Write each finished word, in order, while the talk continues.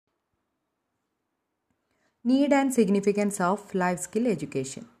Need and significance of life skill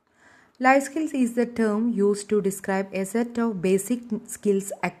education. Life skills is the term used to describe a set of basic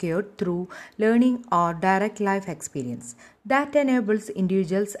skills acquired through learning or direct life experience that enables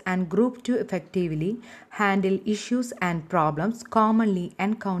individuals and groups to effectively handle issues and problems commonly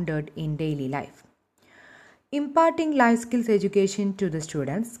encountered in daily life. Imparting life skills education to the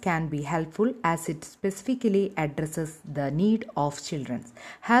students can be helpful as it specifically addresses the need of children,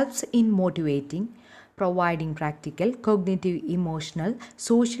 helps in motivating, providing practical, cognitive, emotional,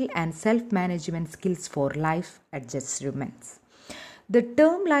 social, and self management skills for life adjustments. The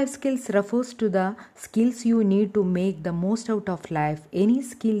term life skills refers to the skills you need to make the most out of life, any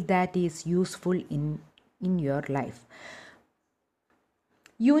skill that is useful in your life.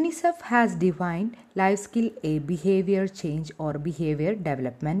 UNICEF has defined life skill a behavior change or behavior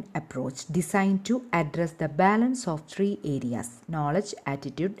development approach designed to address the balance of three areas: knowledge,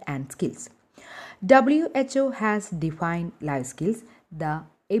 attitude, and skills. WHO has defined life skills the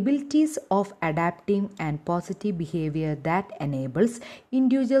abilities of adapting and positive behavior that enables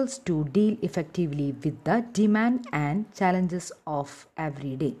individuals to deal effectively with the demand and challenges of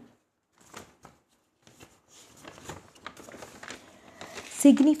every day.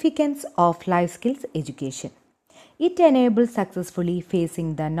 Significance of life skills education. It enables successfully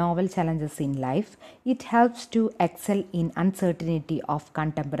facing the novel challenges in life. It helps to excel in uncertainty of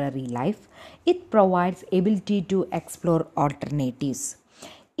contemporary life. It provides ability to explore alternatives.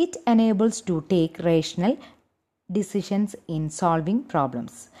 It enables to take rational decisions in solving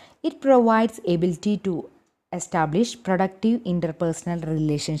problems. It provides ability to establish productive interpersonal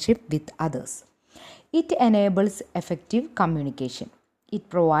relationship with others. It enables effective communication. It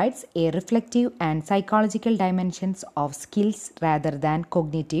provides a reflective and psychological dimensions of skills rather than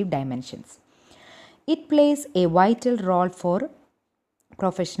cognitive dimensions. It plays a vital role for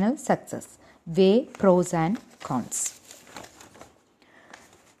professional success. Weigh pros and cons.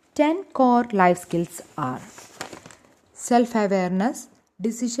 10 core life skills are self-awareness,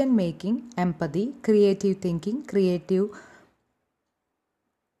 decision making, empathy, creative thinking,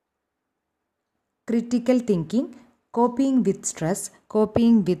 critical thinking, coping with stress,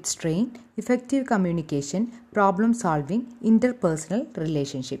 coping with strain, effective communication, problem solving, interpersonal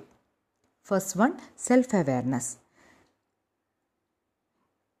relationship. First one, self-awareness.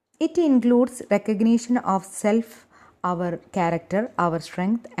 It includes recognition of self, our character, our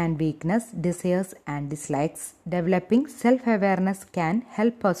strength and weakness, desires and dislikes. Developing self-awareness can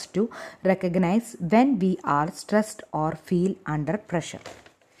help us to recognize when we are stressed or feel under pressure.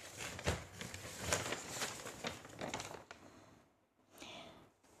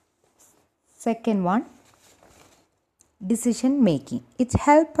 Second one, decision making. It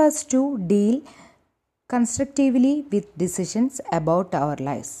helps us to deal constructively with decisions about our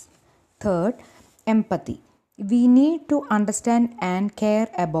lives. Third, empathy. We need to understand and care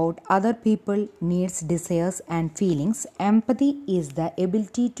about other people's needs, desires, and feelings. Empathy is the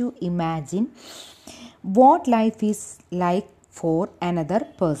ability to imagine what life is like for another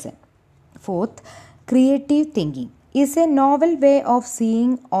person. Fourth, creative thinking is a novel way of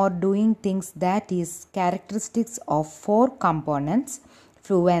seeing or doing things that is characteristics of four components: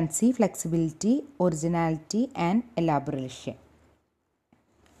 fluency, flexibility, originality, and elaboration.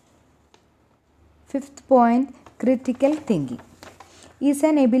 Fifth point, critical thinking is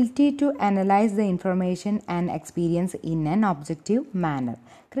an ability to analyze the information and experience in an objective manner.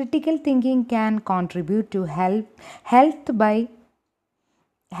 Critical thinking can contribute to health by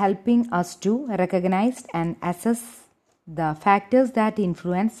helping us to recognize and assess the factors that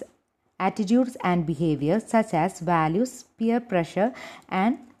influence attitudes and behaviors such as values, peer pressure,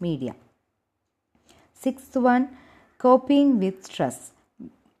 and media. Sixth one, coping with stress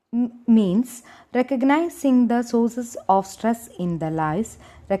means recognizing the sources of stress in the lives,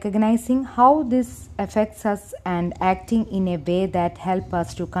 recognizing how this affects us and acting in a way that helps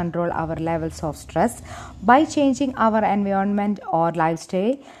us to control our levels of stress by changing our environment or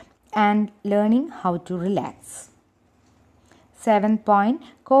lifestyle and learning how to relax. Seventh point,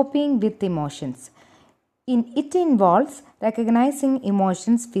 coping with emotions. It involves recognizing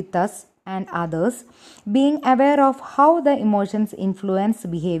emotions with us and others, being aware of how the emotions influence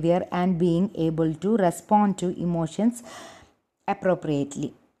behavior and being able to respond to emotions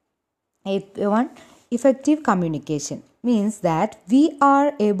appropriately. Eighth one, effective communication means that we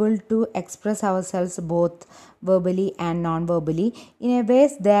are able to express ourselves both verbally and non-verbally in a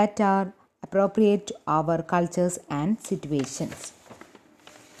ways that are appropriate to our cultures and situations.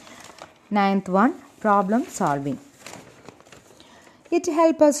 Ninth one, problem solving. It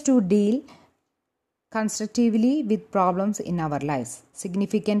helps us to deal constructively with problems in our lives.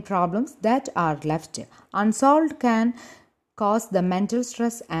 significant problems that are left unsolved can cause the mental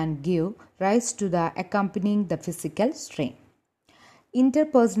stress and give rise to the accompanying the physical strain.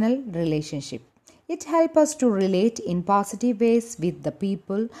 Interpersonal relationship. It helps us to relate in positive ways with the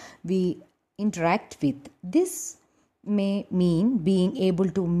people we interact with. This may mean being able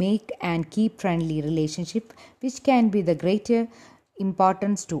to make and keep friendly relationship, which can be the greater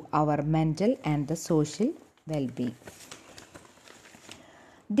importance to our mental and the social well-being.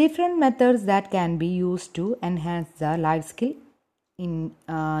 Different methods that can be used to enhance the life skill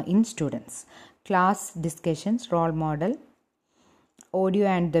in students: class discussions, role model, audio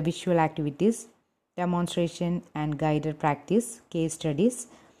and the visual activities, demonstration and guided practice, case studies,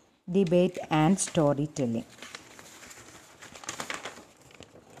 debate and storytelling.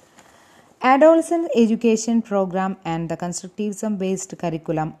 Adolescent education program and the constructivism based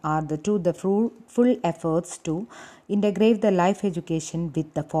curriculum are the fruitful efforts to integrate the life education with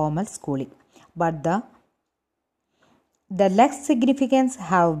the formal schooling. But the less significance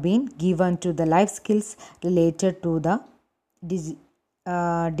have been given to the life skills related to the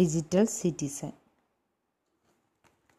digital citizen.